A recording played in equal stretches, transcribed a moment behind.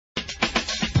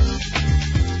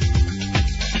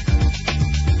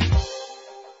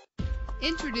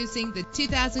Introducing the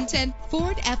 2010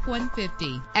 Ford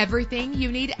F-150. Everything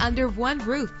you need under one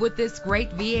roof with this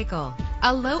great vehicle.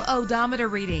 A low odometer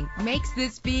reading makes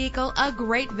this vehicle a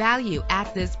great value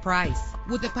at this price.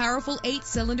 With a powerful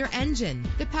 8-cylinder engine,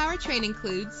 the powertrain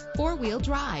includes 4-wheel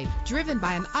drive, driven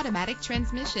by an automatic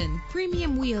transmission.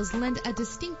 Premium wheels lend a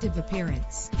distinctive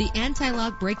appearance. The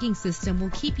anti-lock braking system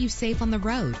will keep you safe on the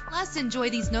road. Plus, enjoy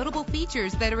these notable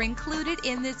features that are included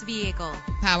in this vehicle: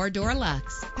 power door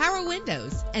locks, power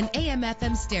windows, an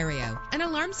AM/FM stereo, an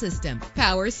alarm system,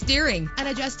 power steering, an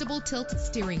adjustable tilt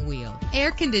steering wheel,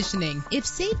 air conditioning. If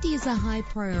safety is a high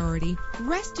priority,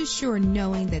 rest assured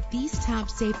knowing that these top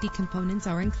safety components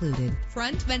are included: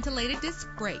 front ventilated disc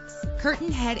brakes,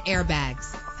 curtain head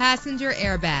airbags, passenger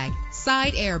airbag,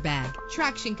 side airbag,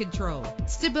 traction control,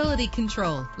 stability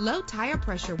control, low tire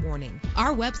pressure warning.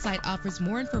 Our website offers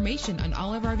more information on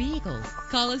all of our vehicles.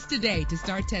 Call us today to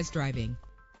start test driving.